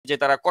যে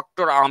তারা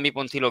কট্টর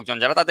আওয়ামীপন্থী লোকজন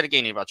যারা,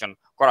 তাদেরকেই নির্বাচন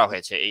করা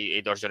হয়েছে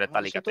এই 10 জনের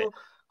তালিকাতে।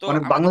 তো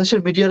মানে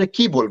বাংলাদেশের মিডিয়ারে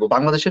কি বলবো,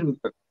 বাংলাদেশের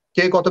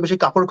কে কত বেশি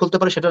কাপড় খুলতে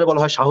পারে সেটা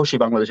বলা হয় সাহসী।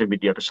 বাংলাদেশের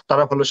মিডিয়াটা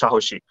তারা হলো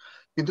সাহসী,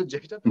 কিন্তু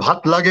যেটা ভাত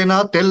লাগে না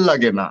তেল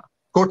লাগে না,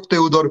 করতে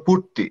উদর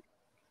পূর্তি,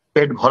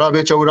 পেট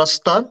ভরাবে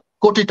চৌরাস্তার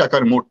কোটি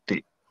টাকার মূর্তি,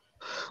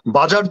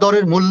 বাজার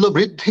দরের মূল্য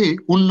বৃদ্ধি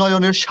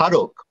উন্নয়নের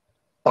স্মারক,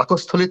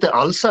 পাকস্থলিতে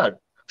আলসার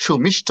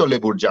সুমিষ্ট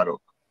লেবুর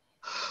জারক,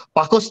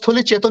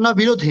 পাকস্থলী চেতনা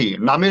বিরোধী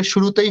নামের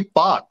শুরুতেই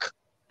পাক,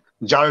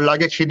 যার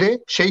লাগে খিদে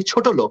সেই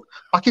ছোট লোক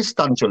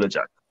পাকিস্তান চলে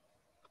যাক,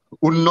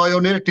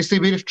 উন্নয়নের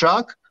টিসিবির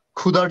ট্রাক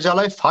ক্ষুধার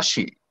জ্বালায়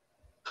ফাঁসি,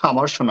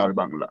 আমার সোনার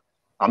বাংলা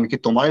আমি কি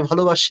তোমায়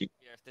ভালোবাসি।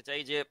 আসতে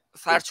চাই যে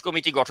সার্চ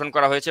কমিটি গঠন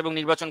করা হয়েছে এবং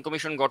নির্বাচন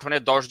কমিশন গঠনে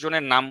 10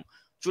 জনের নাম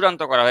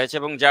চূড়ান্ত করা হয়েছে,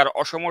 এবং যার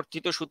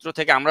অসমর্থিত সূত্র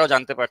থেকে আমরাও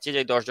জানতে পারছি যে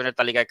এই 10 জনের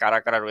তালিকায় কারা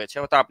কারা রয়েছে,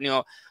 হয়তো আপনিও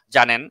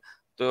জানেন।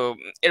 তো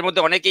এর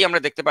মধ্যে অনেকেই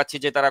আমরা দেখতে পাচ্ছি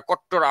যে তারা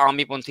কট্টর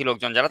আওয়ামীপন্থী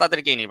লোকজন যারা,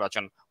 তাদেরকেই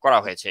নির্বাচন করা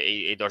হয়েছে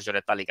এই 10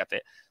 জনের তালিকাতে।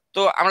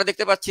 তো আমরা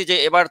দেখতে পাচ্ছি যে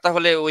এবার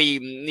তাহলে ওই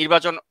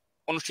নির্বাচন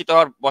অনুষ্ঠিত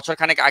হওয়ার বছর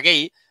খানেক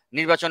আগেই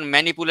নির্বাচন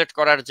ম্যানিপুলেট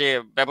করার যে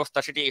ব্যবস্থা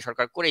সেটি এই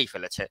সরকার করেই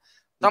ফেলেছে।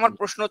 তো আমার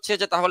প্রশ্ন হচ্ছে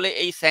যে তাহলে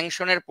এই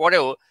স্যাংশনের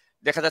পরেও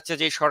দেখা যাচ্ছে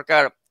যে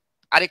সরকার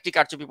আরেকটি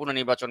কারচুপিপূর্ণ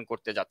নির্বাচন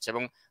করতে যাচ্ছে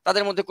এবং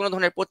তাদের মধ্যে কোনো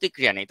ধরনের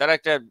প্রতিক্রিয়া নেই, তারা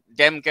একটা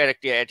ড্যাম কেয়ার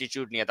একটি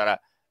অ্যাটিটিউড নিয়ে তারা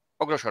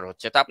অগ্রসর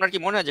হচ্ছে। তা আপনার কি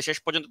মনে হয় যে শেষ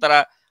পর্যন্ত তারা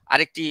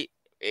আরেকটি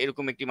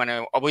এরকম একটি মানে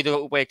অবৈধ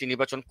উপায়ে একটি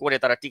নির্বাচন করে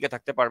তারা টিকে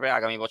থাকতে পারবে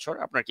আগামী বছর?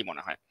 আপনার কি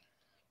মনে হয়?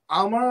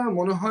 আমার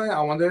মনে হয়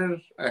আমাদের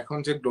এখন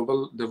যে গ্লোবাল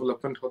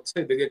ডেভেলপমেন্ট হচ্ছে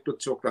এদিকে একটু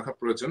চোখ রাখা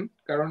প্রয়োজন।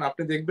 কারণ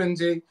আপনি দেখবেন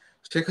যে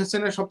শেখ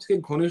হাসিনার সব থেকে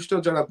ঘনিষ্ঠ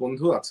যারা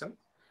বন্ধু আছেন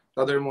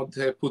তাদের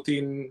মধ্যে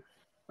পুতিন,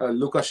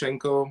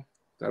 লুকাশেঙ্কো,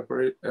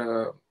 তারপরে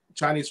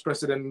চাইনিজ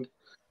প্রেসিডেন্ট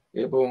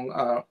এবং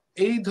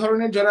এই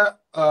ধরনের যারা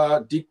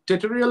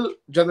ডিকটেটরিয়াল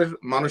যাদের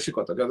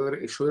মানসিকতা, যাদের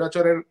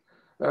স্বৈরাচারের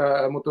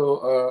মতো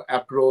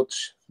অ্যাপ্রোচ,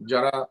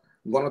 যারা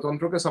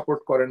গণতন্ত্রকে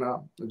সাপোর্ট করে না,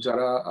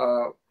 যারা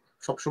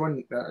সবসময়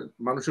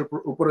মানুষের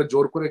উপরে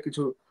জোর করে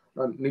কিছু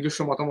নিজস্ব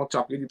মতামত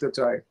চাপিয়ে দিতে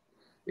চায়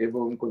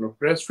এবং কোনো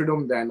প্রেস ফ্রিডম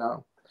দেয় না,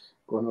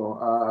 কোনো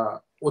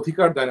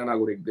অধিকার দেয় না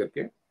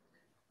নাগরিকদেরকে,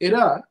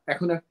 এরা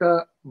এখন একটা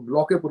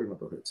ব্লকে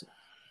পরিণত হয়েছে।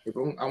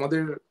 এবং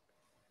আমাদের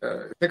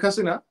Sheikh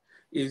Hasina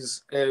is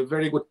a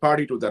very good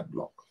party to that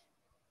block.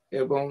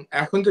 এবং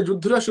এখন যে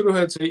যুদ্ধটা শুরু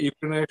হয়েছে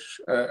ইউক্রেনের,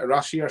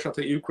 রাশিয়ার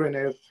সাথে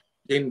ইউক্রেনের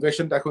যে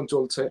ইনভেশনটা এখন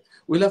চলছে,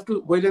 will have to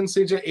wait and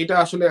see যে এটা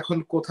আসলে এখন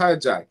কোথায়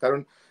যায়। কারণ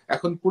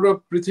এখন পুরো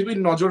পৃথিবীর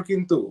নজর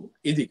কিন্তু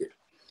এদিকে,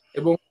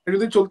 এবং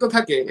যদি চলতে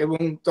থাকে এবং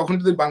তখন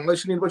যদি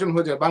বাংলাদেশের নির্বাচন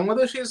হয়ে যায়,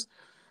 বাংলাদেশ ইজ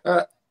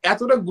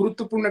এতটা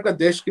গুরুত্বপূর্ণ একটা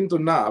দেশ কিন্তু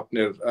না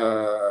আপনার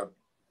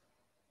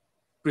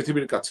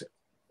পৃথিবীর কাছে।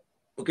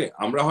 ওকে,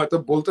 আমরা হয়তো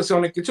বলতেছি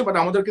অনেক কিছু, বাট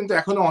আমাদের কিন্তু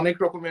এখনো অনেক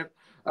রকমের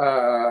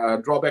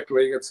ড্রব্যাক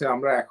রয়ে গেছে,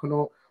 আমরা এখনো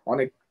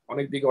অনেক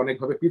অনেক দিকে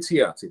অনেকভাবে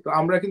পিছিয়ে আছি। তো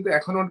আমরা কিন্তু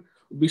এখনো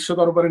বিশ্ব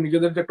দরবারে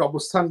নিজেদের যে একটা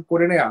অবস্থান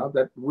করে নেওয়া,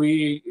 that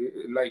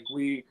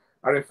we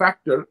are A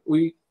factor,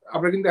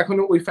 আমরা কিন্তু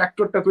এখনো ওই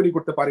ফ্যাক্টরটা তৈরি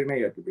করতে পারি নাই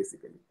আর কি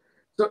বেসিক্যালি।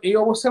 তো এই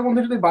অবস্থার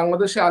মধ্যে যদি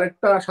বাংলাদেশে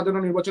আরেকটা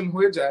সাধারণ নির্বাচন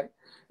হয়ে যায়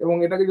এবং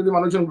এটাকে যদি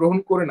মানুষজন গ্রহণ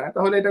করে নেয়,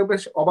 তাহলে এটা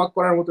বেশ অবাক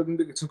করার মতো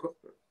কিন্তু কিছু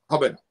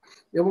হবে না।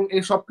 এবং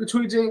এই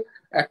সবকিছুই যে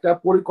একটা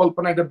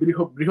পরিকল্পনা, একটা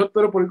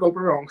বৃহত্তর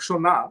পরিকল্পনার অংশ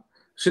না,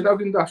 সেটাও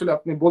কিন্তু আসলে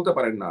আপনি বলতে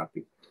পারেন না আর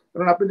কি।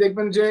 কারণ আপনি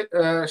দেখবেন যে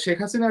শেখ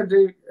হাসিনার যে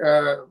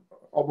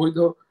অবৈধ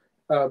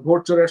ভোট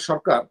চোরের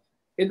সরকার,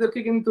 এদেরকে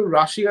কিন্তু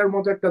রাশিয়ার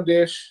মতো একটা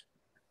দেশ,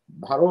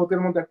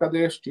 ভারতের মতো একটা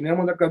দেশ, চীনের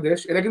মতো একটা দেশ,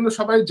 এরা কিন্তু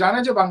সবাই জানে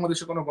যে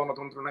বাংলাদেশে কোনো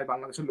গণতন্ত্র নাই,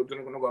 বাংলাদেশের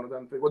লোকজনের কোনো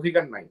গণতান্ত্রিক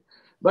অধিকার নাই,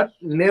 but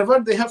never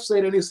they have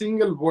said any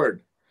single word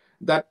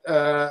that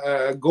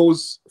goes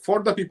for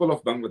the people of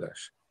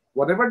Bangladesh.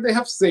 Whatever they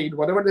have said,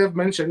 whatever they have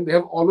mentioned, they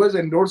have always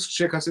endorsed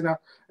Sheikh Hasina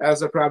as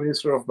the Prime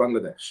Minister of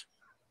Bangladesh.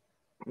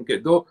 Okay,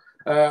 though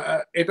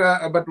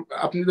but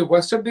আপনি যদি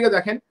ওয়েস্টের দিকে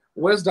দেখেন,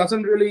 West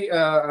doesn't really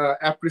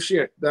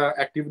appreciate the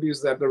activities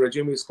that the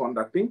regime is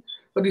conducting,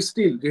 but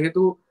still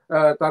যেহেতু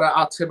তারা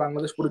আছে,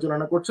 বাংলাদেশ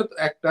পরিচালনা করছে,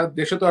 একটা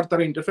দেশে তো আর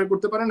তারা ইন্টারফেয়ার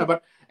করতে পারে না, বাট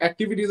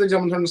অ্যাক্টিভিটিসে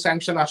যেমন ধরেন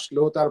স্যাংশন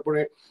আসলো,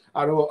 তারপরে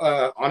আরো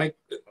অনেক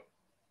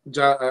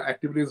যা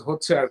অ্যাক্টিভিটিস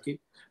হচ্ছে আর কি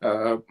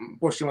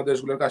পশ্চিমা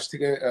দেশগুলোর কাছ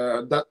থেকে,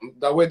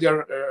 the way their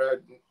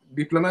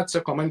diplomats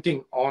are commenting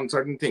on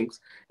certain things,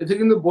 এতে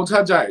কিন্তু বোঝা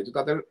যায় যে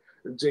তাদের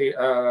যে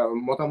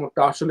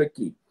মতামতটা আসলে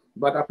কি।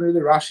 বাট আপনি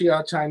যদি রাশিয়া,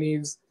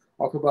 চাইনিজ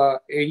অথবা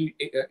এই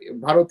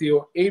ভারতীয়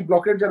এই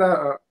ব্লকের যারা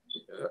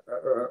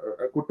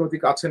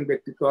কূটনৈতিক আছেন,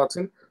 ব্যক্তিত্ব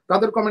আছেন,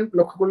 তাদের কমেন্ট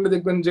লক্ষ্য করলে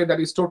দেখবেন যে দ্যাট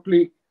ইজ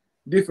টোটালি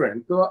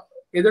ডিফারেন্ট। তো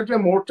এদের যে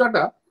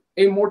মোর্চাটা,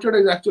 এই মোর্চাটা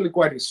ইজ অ্যাকচুয়ালি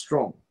কোয়াইট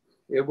স্ট্রং,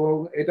 এবং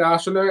এটা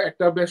আসলে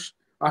একটা বেশ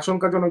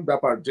আশঙ্কাজনক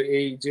ব্যাপার যে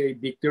এই যে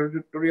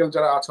ডিক্টেটরিয়াল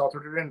যারা আছে,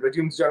 অথরিটেরিয়ান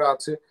রেজিমস যারা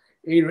আছে,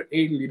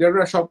 এই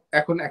লিডাররা সব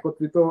এখন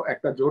একত্রিত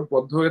একটা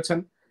জোটবদ্ধ হয়েছেন।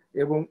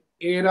 এবং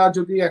এরা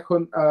যদি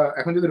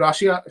এখন যদি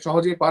রাশিয়া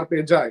সহজেই পার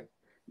পেয়ে যায়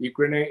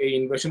ইউক্রেনে এই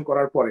ইনভেশন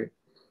করার পরে,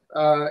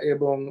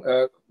 এবং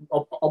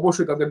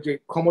অবশ্যই তাদের যে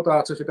ক্ষমতা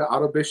আছে সেটা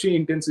আরো বেশি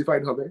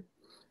ইন্টেন্সিফাইড হবে,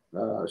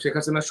 শেখ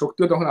হাসিনার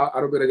শক্তিও তখন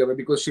আরো বেড়ে যাবে,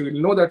 because she will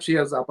know that she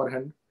has upper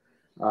hand,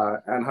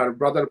 and her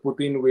brother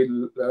Putin will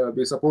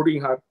be supporting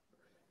her.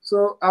 So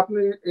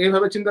আপনি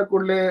এইভাবে চিন্তা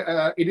করলে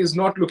it is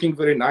not looking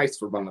very nice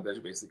for Bangladesh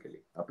basically,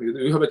 আপনি যদি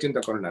এইভাবে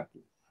চিন্তা করেন আর কি।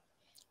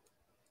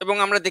 এবং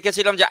আমরা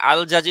দেখেছিলাম যে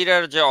আল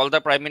জাজিরার যে all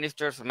the prime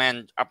ministers man,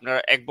 আপনার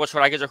 1 বছর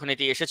আগে যখন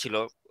এটি এসেছিল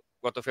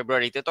গত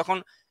ফেব্রুয়ারিতে, তখন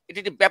এটি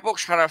একটি ব্যাপক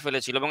সাড়া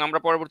ফেলেছিল এবং আমরা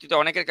পরবর্তীতে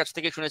অনেকের কাছ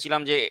থেকে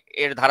শুনেছিলাম যে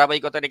এর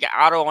ধারাবাহিকতা নাকি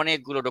আরো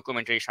অনেকগুলো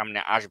ডকুমেন্টারি সামনে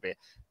আসবে।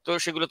 তো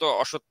সেগুলো তো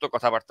অসত্য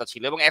কথাবার্তা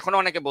ছিল এবং এখনো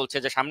অনেকে বলছে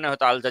যে সামনে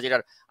হয়তো আল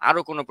জাজিরার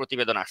আরো কোনো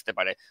প্রতিবেদন আসতে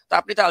পারে। তো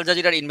আপনি তো আল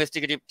জাজিরার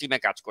ইনভেস্টিগেটিভ টিমে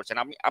কাজ করছেন,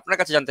 আমি আপনার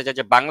কাছে জানতে চাই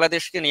যে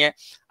বাংলাদেশকে নিয়ে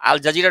আল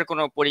জাজিরার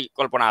কোনো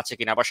পরিকল্পনা আছে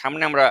কিনা, বা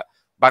সামনে আমরা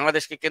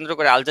বাংলাদেশকে কেন্দ্র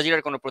করে আল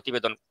জাজিরার কোনো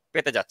প্রতিবেদন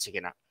পেতে যাচ্ছি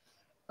কিনা?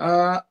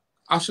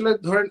 আসলে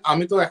ধরেন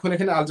আমি তো এখন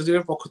এখানে আল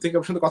জাজিরার পক্ষ থেকে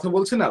আপনার সাথে কথা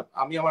বলছি না,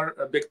 আমি আমার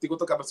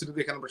ব্যক্তিগত ক্যাপাসিটিতে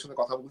এখানে আপনার সাথে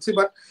কথা বলছি।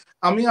 বাট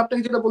আমি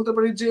আপনাকে যেটা বলতে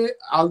পারি যে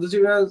আল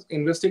জাজিরা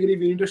ইনভেস্টিগেটিভ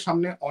ইউনিটের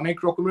সামনে অনেক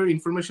রকমের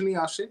ইনফরমেশনই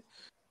আসে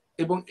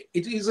এবং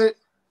it is a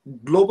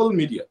global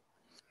media.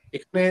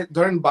 এখানে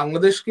ধরেন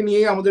বাংলাদেশকে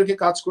নিয়ে আমাদেরকে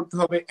কাজ করতে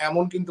হবে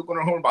এমন কিন্তু কোনো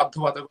রকম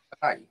বাধ্যবাধকতা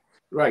নাই,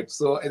 right?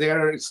 So there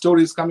are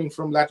stories coming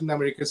from Latin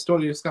America,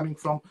 stories coming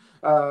from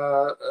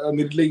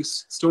Middle East,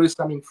 stories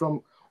coming from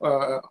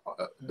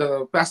the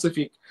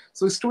Pacific.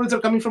 So stories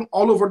are coming from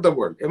all over the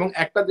world. এবং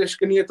একটা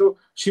দেশকে নিয়ে তো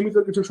সীমিত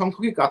কিছু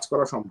সংখ্যকই কাজ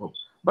করা সম্ভব,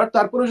 বাট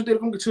তারপরে যদি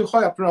এরকম কিছু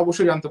হয় আপনারা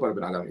অবশ্যই জানতে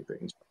পারবেন আগামীতে।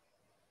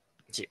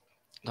 জি,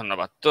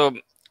 ধন্যবাদ। তো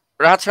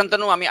রাহাত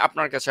শান্তনু, আমি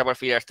আপনার কাছে আবার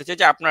ফিরে আসতে চাই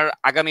যে আপনার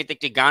আগামীতে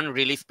একটি গান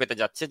রিলিজ পেতে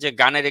যাচ্ছে, যে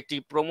গানের একটি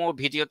প্রোমো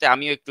ভিডিওতে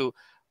আমিও একটু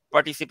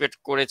পার্টিসিপেট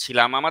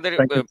করেছিলাম। আমাদের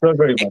thank you so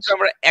very much. একটু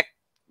আমরা এক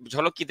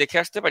ঝলক কি দেখে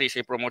আসতে পারি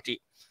সেই প্রোমোটি?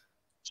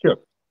 শিওর।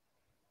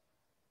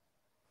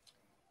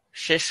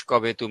 শেষ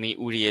কবে তুমি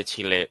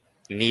উড়িয়েছিলে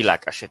নীল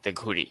আকাশেতে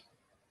ঘুড়ি।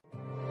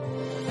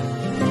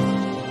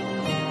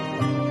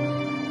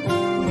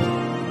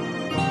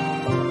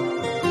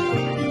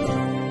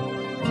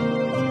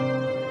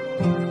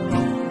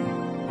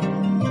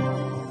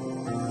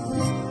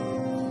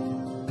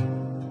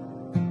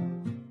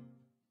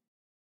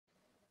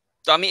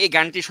 তো আমি এই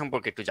গানটি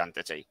সম্পর্কে একটু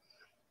জানতে চাই।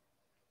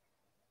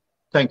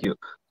 Thank you.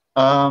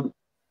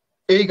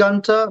 এই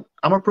গানটা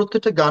আমার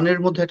প্রত্যেকটা গানের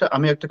মধ্যে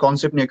আমি একটা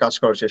কনসেপ্ট নিয়ে কাজ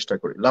করার চেষ্টা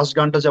করি। লাস্ট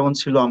গানটা যেমন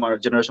ছিল আমার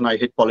জেনারেশন আই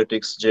হেট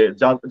পলিটিক্স, যে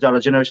যারা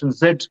জেনারেশন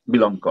জেড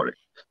বিলং করে,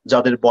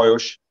 যাদের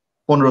বয়স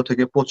 15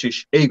 থেকে 25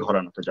 এই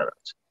ঘরানাতে যারা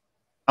আছে।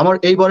 আমার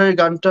এইবারের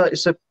গানটা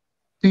ইটস এ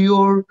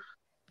পিওর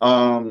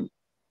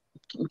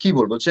কি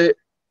বলবো, যে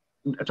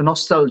একটা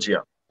নস্টালজিয়া,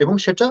 এবং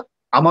সেটা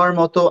আমার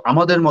মতো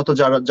আমাদের মতো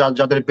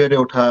যাদের বেড়ে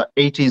ওঠা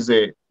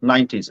 80s-এ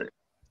 90s-এ,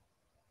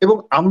 এবং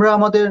আমরা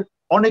আমাদের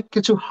অনেক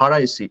কিছু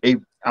হারাইছি।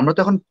 আমরা তো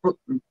এখন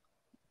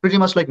প্রিটি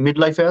মাচ লাইক মিড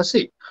লাইফে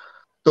আছি।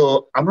 তো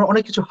আমরা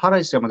অনেক কিছু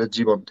হারাইছি আমাদের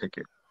জীবন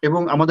থেকে,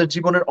 এবং আমাদের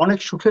জীবনের অনেক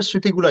সুখের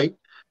স্মৃতিগুলাই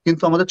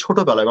কিন্তু আমাদের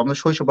ছোটবেলায় বা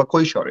আমাদের শৈশব বা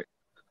কৈশোরে,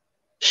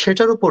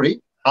 সেটার উপরই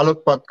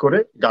আলোকপাত করে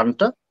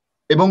গানটা।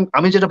 এবং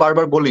আমি যেটা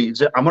বারবার বলি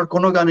যে আমার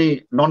কোনো গানই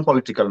নন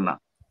পলিটিক্যাল না,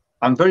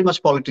 I am very much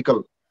political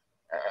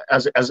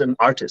as an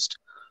artist.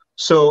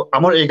 So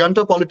আমার এই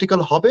গানটা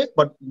পলিটিক্যাল হবে,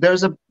 but there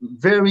is a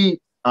very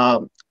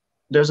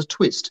there is a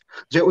twist,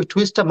 যে ওই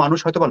টুইস্টটা মানুষ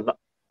হয়তো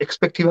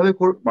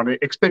মানে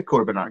এক্সপেক্ট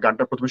করবে না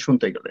গানটা প্রথমে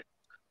শুনতে গেলে।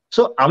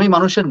 সো আমি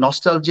মানুষের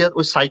নস্টালজিয়ার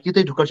ওই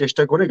সাইকিতেই ঢোকার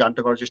চেষ্টা করে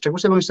গানটা করার চেষ্টা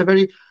করছি, এবং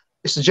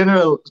it's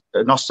general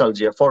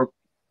nostalgia for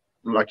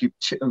lucky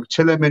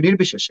ছেলে মেয়ে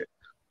নির্বিশেষে।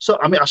 সো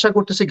আমি আশা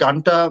করতেছি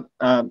গানটা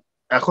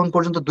এখন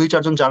পর্যন্ত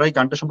 2-4 জন যারাই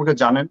গানটা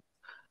সম্পর্কে জানেন,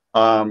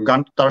 গান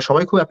তারা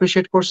সবাই খুব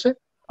অ্যাপ্রিসিয়েট করছে।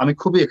 আমি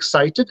খুবই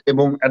এক্সাইটেড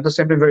এবং at the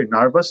same time very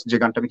nervous যে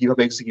গানটা আমি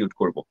কিভাবে এক্সিকিউট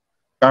করব।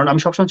 কারণ আমি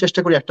সবসময়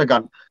চেষ্টা করি একটা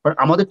গান, কারণ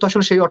আমাদের তো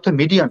আসলে সেই অর্থে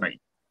মিডিয়া নাই।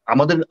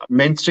 আমাদের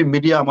মেইন স্ট্রিম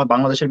মিডিয়া, আমার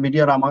বাংলাদেশের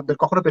মিডিয়ারা আমাদের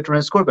কখনো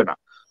পেট্রোনাইজ করবে না।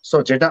 সো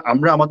যেটা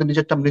আমরা আমাদের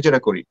নিজেরটা নিজেরা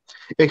করি।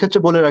 এক্ষেত্রে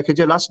বলে রাখি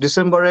যে লাস্ট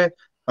ডিসেম্বরে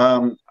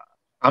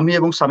আমি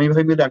এবং সামি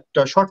ভাই মিলে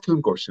একটা শর্ট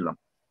ফিল্ম করছিলাম,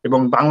 এবং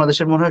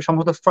বাংলাদেশের মনে হয়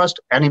সম্ভবত ফার্স্ট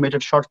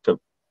অ্যানিমেটেড শর্ট ফিল্ম,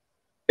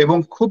 এবং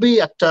খুবই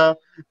একটা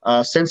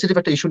সেন্সিটিভ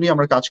একটা ইস্যু নিয়ে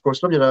আমরা কাজ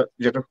করছিলাম,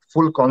 যেটা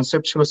ফুল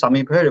কনসেপ্ট ছিল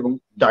সামি ভাইয়ের এবং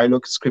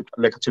ডায়লগ স্ক্রিপ্ট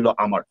লেখা ছিল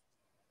আমার।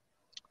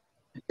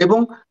 এবং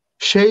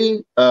সেই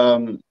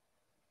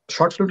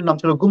শর্ট ফিল্মটির নাম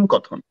ছিল গুম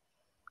কথন।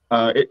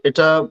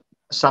 এটা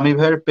সামি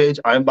ভাইয়ের পেজ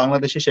আই এম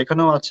বাংলাদেশি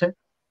সেখানেও আছে,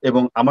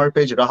 এবং আমার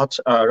পেজ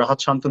রাহাত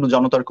শান্তনু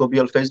জনতার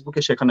কবিয়াল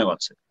ফেসবুকে সেখানেও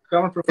আছে,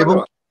 এবং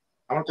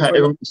হ্যাঁ,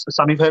 এবং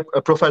সামি ভাইয়ের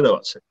প্রোফাইলেও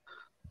আছে।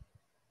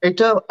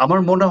 এটা আমার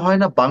মনে হয়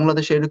না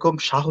বাংলাদেশে এরকম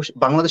সাহস,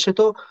 বাংলাদেশে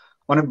তো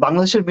মানে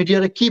বাংলাদেশের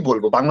মিডিয়ারে কি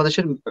বলবো,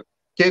 বাংলাদেশের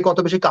কে কত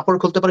বেশি কাপড়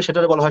খুলতে পারে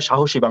সেটা বলা হয়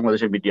সাহসী।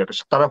 বাংলাদেশের মিডিয়াটা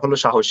তারা হলো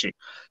সাহসী,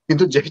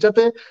 কিন্তু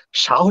যেটাতে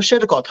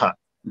সাহসের কথা,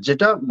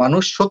 যেটা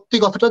মানুষ সত্যি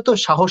কথাটা তো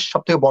সাহস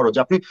সব থেকে বড়, যে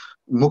আপনি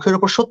মুখের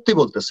উপর সত্যি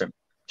বলতেছেন,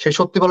 সেই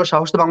সত্যি বলার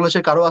সাহস তো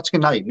বাংলাদেশের কারো আজকে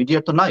নাই,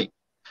 মিডিয়ার তো নাই।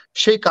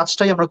 সেই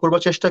কাজটাই আমরা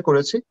করবার চেষ্টা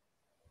করেছি,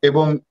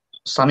 এবং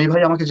সামি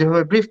ভাই আমাকে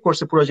যেভাবে ব্রিফ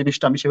করছে পুরো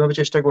জিনিসটা, আমি সেভাবে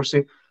চেষ্টা করছি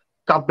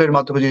কাব্যের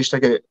মাধ্যমে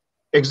জিনিসটাকে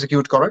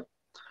এক্সিকিউট করার।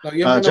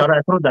 যারা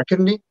এখনো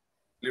দেখেননি,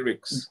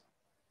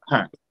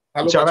 হ্যাঁ,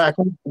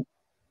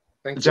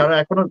 যারা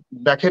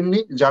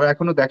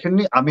এখনো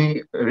দেখেননি, আমি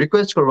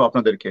রিকোয়েস্ট করবো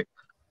আপনাদেরকে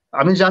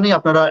আমি জানি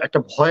আপনারা একটা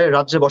ভয়ের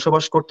রাজ্যে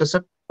বসবাস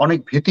করতেছেন, অনেক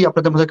ভীতি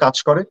আপনাদের মধ্যে কাজ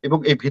করে, এবং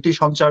এই ভীতি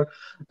সঞ্চার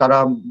তারা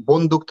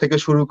বন্দুক থেকে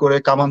শুরু করে,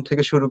 কামান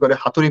থেকে শুরু করে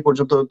হাতুড়ি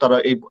পর্যন্ত তারা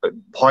এই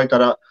ভয়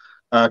তারা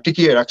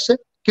টিকিয়ে রাখছে।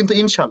 কিন্তু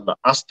ইনশাল্লাহ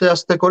আস্তে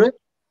আস্তে করে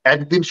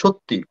একদিন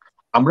সত্যি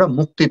আমরা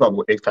মুক্তি পাবো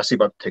এই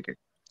ফ্যাসিবাদ থেকে।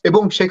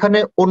 এবং সেখানে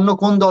অন্য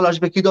কোন দল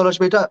আসবে, কি দল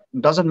আসবে, এটা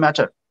ডাজন্ট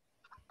ম্যাটার।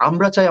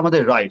 আমরা চাই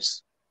আমাদের রাইটস।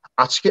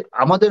 আজকে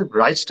আমাদের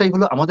রাইটসটাই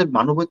হলো আমাদের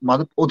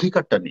মানব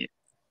অধিকারটা নিয়ে।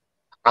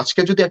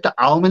 আজকে যদি একটা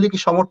আওয়ামী লীগ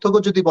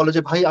সমর্থকও যদি বলে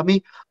যে ভাই আমি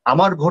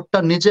আমার ভোটটা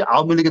নিজে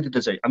আওয়ামী লীগে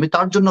দিতে চাই, আমি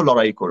তার জন্য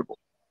লড়াই করব।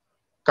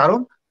 কারণ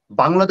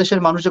বাংলাদেশের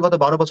মানুষের গত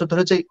 12 বছর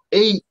ধরে যে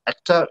এই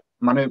একটা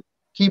মানে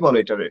কি বলে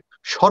এটারে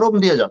শরম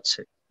দিয়ে যাচ্ছে,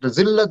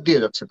 জিল্লাত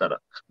দিয়ে যাচ্ছে তারা,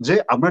 যে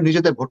আমরা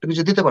নিজেদের ভোটটা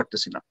নিজে দিতে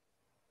পারতেছি না,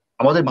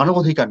 আমাদের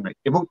মানবাধিকার নাই।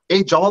 এবং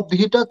এই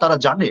জবাবদিহিটা তারা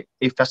জানে,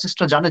 এই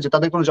ফ্যাসিস্টরা জানে যে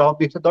তাদের কোনো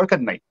জবাবদিহিতার দরকার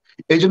নাই।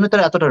 এই জন্য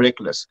তারা এতটা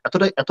রেকলেস,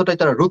 এতটাই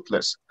তারা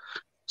রুথলেস।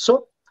 সো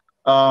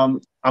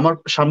আমার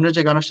সামনে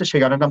যে গান আসছে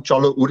সেই গানের নাম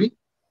চলো উড়ি।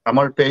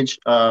 আমার পেজ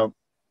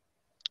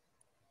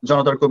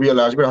জনতার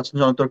কবিয়ালে আসবে, হাসান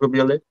জনতার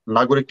কবিয়ালে।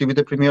 নাগরিক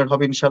টিভিতে প্রিমিয়ার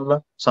হবে ইনশাল্লাহ।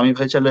 সামি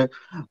ভাই চাইলে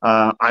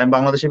আই এম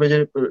বাংলাদেশি পেজে,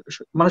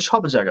 মানে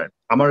সব জায়গায়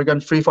আমার গান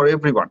ফ্রি ফর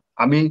এভরিওয়ান।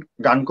 আমি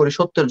গান করি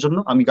সত্যের জন্য,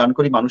 আমি গান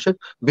করি মানুষের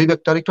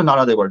বিবেকটার একটু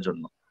নাড়া দেওয়ার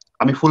জন্য।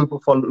 আমি ফুল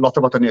ফল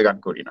লতাপাতা নিয়ে গান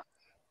করি না।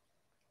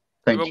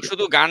 থ্যাংক এবং ইউ।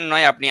 শুধু গান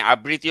নয়, আপনি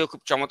আবৃত্তিও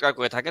খুব চমৎকার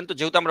করে থাকেন। তো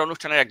যেহেতু আমরা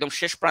অনুষ্ঠানের একদম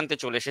শেষ প্রান্তে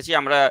চলে এসেছি,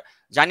 আমরা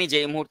জানি যে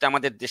এই মুহূর্তে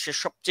আমাদের দেশের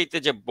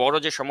সবচেয়ে যে বড়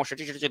যে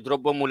সমস্যাটি, সেটা হচ্ছে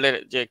দ্রব্যমূল্যের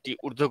যে একটি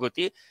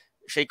ঊর্ধ্বগতি।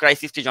 সেই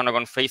ক্রাইসিসটি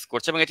জনগণ ফেস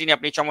করছে, এবং এটি নিয়ে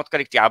আপনি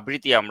চমৎকার একটি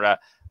আবৃত্তি আমরা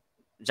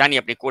জানি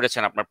আপনি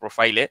করেছেন আপনার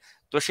প্রোফাইলে।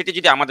 তো সেটি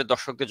যদি আমাদের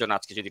দর্শকদের জন্য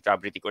আজকে যদি একটু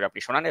আবৃত্তি করে আপনি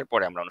শোনান,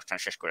 এরপরে আমরা অনুষ্ঠান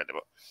শেষ করে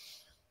দেবো।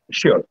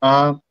 শিওর।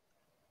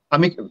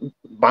 আমি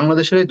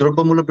বাংলাদেশের এই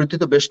দ্রব্যমূল্য বৃদ্ধি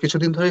তো বেশ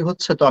কিছুদিন ধরেই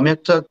হচ্ছে, তো আমি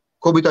একটা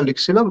কবিতা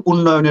লিখছিলাম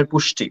উন্নয়নের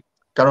পুষ্টি।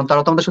 কারণ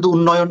তারা তো আমাদের শুধু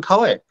উন্নয়ন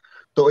খাওয়ায়,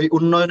 তো ওই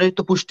উন্নয়নেই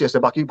তো পুষ্টি আছে,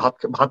 বাকি ভাত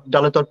ভাত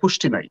ডালে তো আর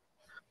পুষ্টি নাই।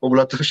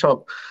 ওগুলা তো সব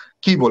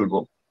কি বলবো।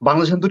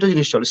 বাংলাদেশের দুটো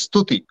জিনিস চলে,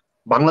 স্তুতি।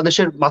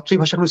 বাংলাদেশের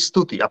মাতৃভাষা হলো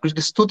স্তুতি। আপনি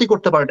যদি স্তুতি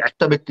করতে পারেন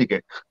একটা ব্যক্তিকে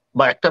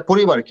বা একটা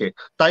পরিবারকে,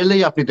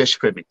 তাইলেই আপনি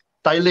দেশপ্রেমিক,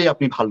 তাইলেই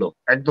আপনি ভালো,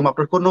 একদম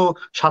আপনার কোনো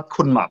সাত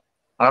খুন মাপ।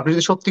 আর আপনি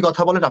যদি সত্যি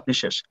কথা বলেন আপনি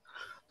শেষ।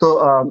 তো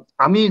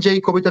আমি যেই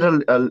কবিতাটা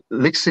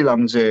লিখছিলাম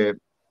যে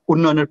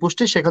উন্নয়নের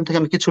পুষ্টি, সেখান থেকে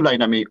আমি কিছু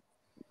লাইন আমি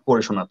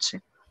পড়ে শোনাচ্ছি।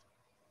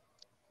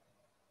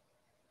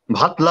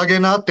 ভাত লাগে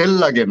না, তেল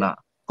লাগে না,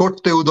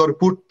 করতে উদর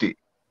পূর্তি,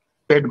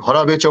 পেট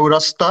ভরাবে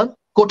চৌরাস্তার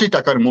কোটি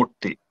টাকার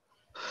মূর্তি।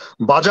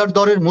 বাজার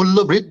দরের মূল্য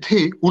বৃদ্ধি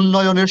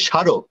উন্নয়নের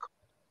স্মারক,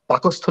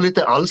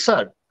 পাকস্থলিতে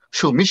আলসার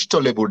সুমিষ্ট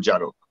লেবুর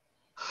জারক।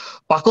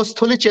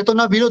 পাকস্থলী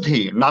চেতনা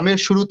বিরোধী নামের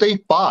শুরুতেই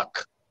পাক,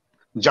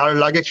 যার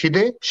লাগে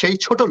খিদে সেই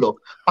ছোট লোক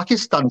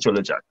পাকিস্তান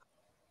চলে যাক।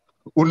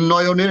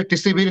 উন্নয়নের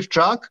টিসিবির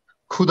ট্রাক,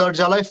 ক্ষুধার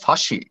জ্বালায়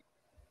ফাঁসি।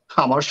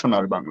 আমার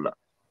সোনার বাংলা,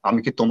 আমি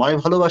কি তোমায়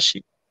ভালোবাসি।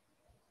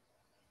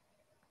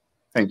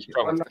 Thank you.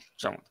 চমৎকার,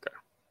 চমৎকার,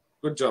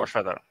 গুড জব।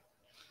 অসাধারণ,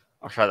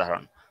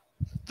 অসাধারণ।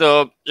 তো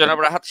জনাব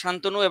রাহাত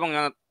শান্তনু এবং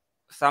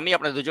সামি,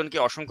 আপনাদের দুজনকে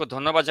অসংখ্য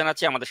ধন্যবাদ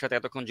জানাচ্ছি আমাদের সাথে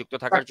এতক্ষণ যুক্ত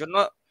থাকার জন্য।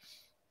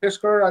 শেষ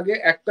করার আগে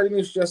একটা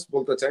জিনিস জাস্ট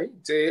বলতে চাই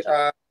যে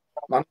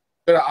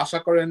মানুষরা আশা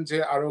করেন যে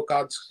আরো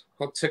কাজ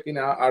হচ্ছে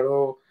কিনা, আরো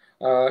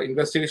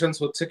ইনভেস্টিগেশন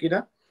হচ্ছে কিনা।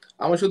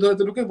 আমি শুধু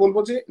এতটুকুই বলবো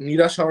যে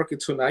নিরাশ হওয়ার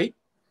কিছু নাই।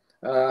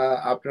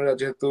 আপনারা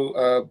যেহেতু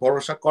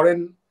ভরসা করেন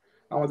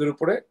আমাদের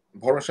উপরে,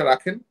 ভরসা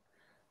রাখেন।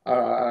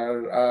 আর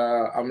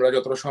আমরা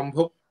যতটা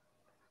সম্ভব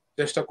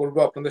চেষ্টা করব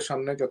আপনাদের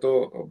সামনে যত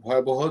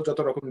ভয়াবহ যত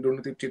রকম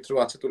দুর্নীতির চিত্র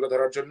আছে তুলে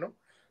ধরার জন্য।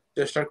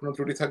 চেষ্টার কোনো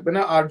ত্রুটি থাকবে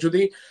না। আর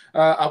যদি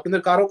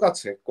আপনাদের কারো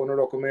কাছে কোনো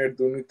রকমের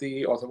দুর্নীতি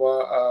অথবা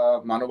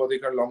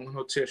মানবাধিকার লঙ্ঘন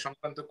হচ্ছে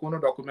সংক্রান্ত কোনো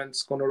ডকুমেন্টস,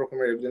 কোনো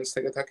রকমের এভিডেন্স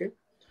থেকে থাকে,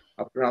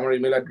 আপনারা আমার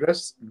ইমেল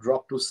অ্যাড্রেস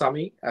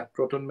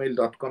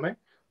drop2sami@protonmail.com এ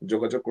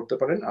যোগাযোগ করতে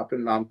পারেন।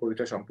 আপনার নাম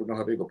পরিচয়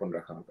সম্পূর্ণভাবে গোপন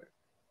রাখা হবে।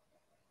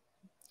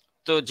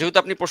 তো যেহেতু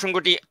আপনি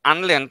প্রসঙ্গটি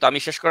আনলেন, তো আমি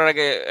শেষ করার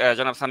আগে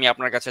জনাব সামি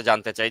আপনার কাছে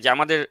জানতে চাই যে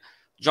আমাদের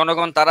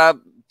জনগণ তারা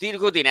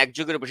দীর্ঘদিন, এক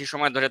যুগের বেশি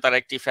সময় ধরে তারা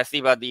একটি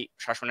ফ্যাসিবাদী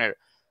শাসনের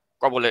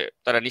কবলে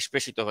তারা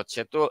নিষ্পেষিত হচ্ছে।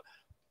 তো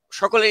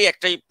সকলেরই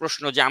একটাই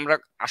প্রশ্ন যে আমরা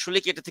আসলে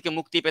কি এটা থেকে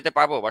মুক্তি পেতে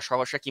পারবো, বা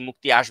সহসা কি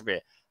মুক্তি আসবে?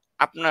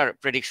 আপনার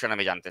প্রেডিকশন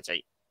আমি জানতে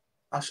চাই।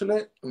 আসলে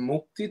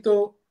মুক্তি তো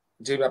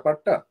যে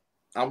ব্যাপারটা,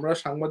 আমরা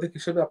সাংবাদিক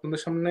হিসেবে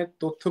আপনাদের সামনে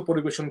তথ্য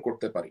পরিবেশন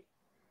করতে পারি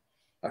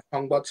আর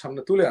সংবাদ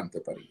সামনে তুলে আনতে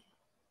পারি।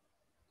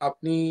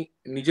 আপনি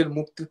নিজের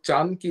মুক্তি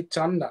চান কি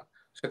চান না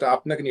সেটা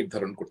আপনাকে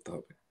নির্ধারণ করতে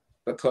হবে।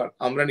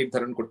 আমরা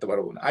নির্ধারণ করতে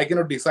পারবো না। I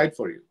cannot decide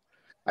for you.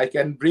 I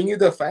can bring you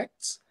the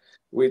facts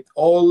with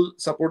all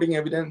supporting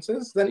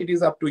evidences, then it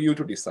is up to you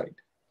to decide.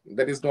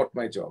 That is not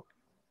my job.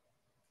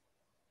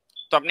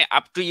 তো আপনি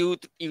up to you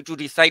to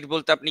decide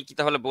বলতে আপনি কি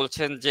তাহলে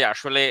বলছেন যে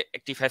আসলে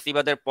একটি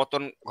ফ্যাসিবাদের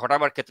পতন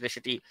ঘটাবার ক্ষেত্রে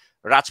সেটি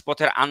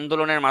রাজপথের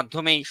আন্দোলনের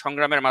মাধ্যমেই,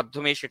 সংগ্রামের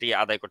মাধ্যমেই সেটি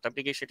আদায় করতে,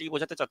 আপনি কি সেটি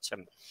বোঝাতে চাচ্ছেন?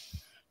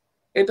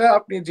 এটা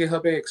আপনি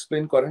যেভাবে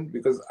এক্সপ্লেইন করেন,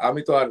 বিকজ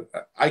আমি তো আর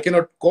I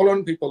cannot call on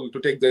people to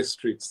take the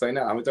streets, তাই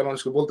না? আমি তো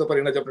মানুষকে বলতে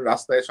পারি না যে আপনি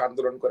রাস্তায় এসে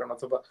আন্দোলন করেন,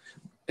 অথবা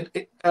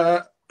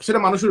সেটা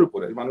মানুষের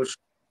উপরে, মানুষ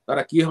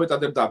তারা কি হবে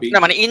তাদের দাবি।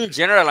 না মানে ইন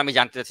জেনারেল আমি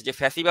জানতে চাচ্ছি যে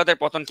ফ্যাসিবাদের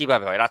পতন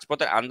কিভাবে হয়,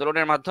 রাজপথের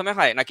আন্দোলনের মাধ্যমে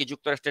হয় নাকি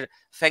যুক্তরাষ্ট্রের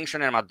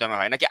স্যাংশনের মাধ্যমে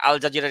হয় নাকি আল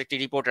জাজিরার একটি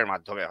রিপোর্টের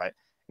মাধ্যমে হয়,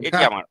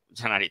 এটি আমার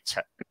জানার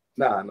ইচ্ছা।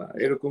 না না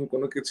এরকম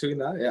কোনো কিছুই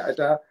না।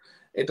 এটা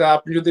এটা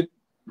আপনি যদি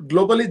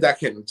গ্লোবালি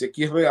দেখেন যে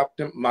কিভাবে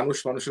আপনি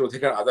মানুষের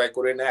অধিকার আদায়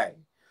করে নেয়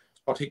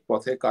সঠিক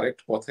পথে,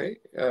 কারেক্ট পথে,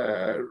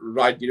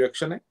 রাইট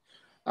ডিরেকশনে,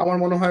 আমার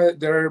মনে হয়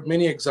there are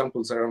many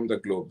examples around the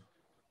globe.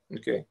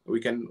 Okay,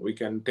 we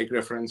can take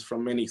reference from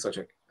many such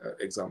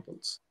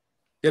examples.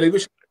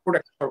 Television report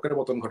একটা সরকারের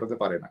পতন ঘটাতে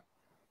পারে না।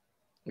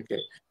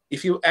 Okay,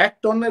 if you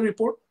act on a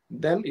report,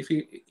 then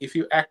if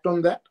you act on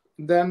that,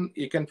 then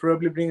you can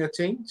probably bring a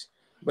change,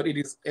 but it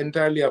is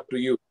entirely up to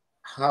you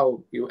how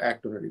you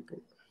act on a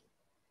report.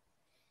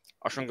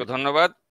 অসংখ্য ধন্যবাদ।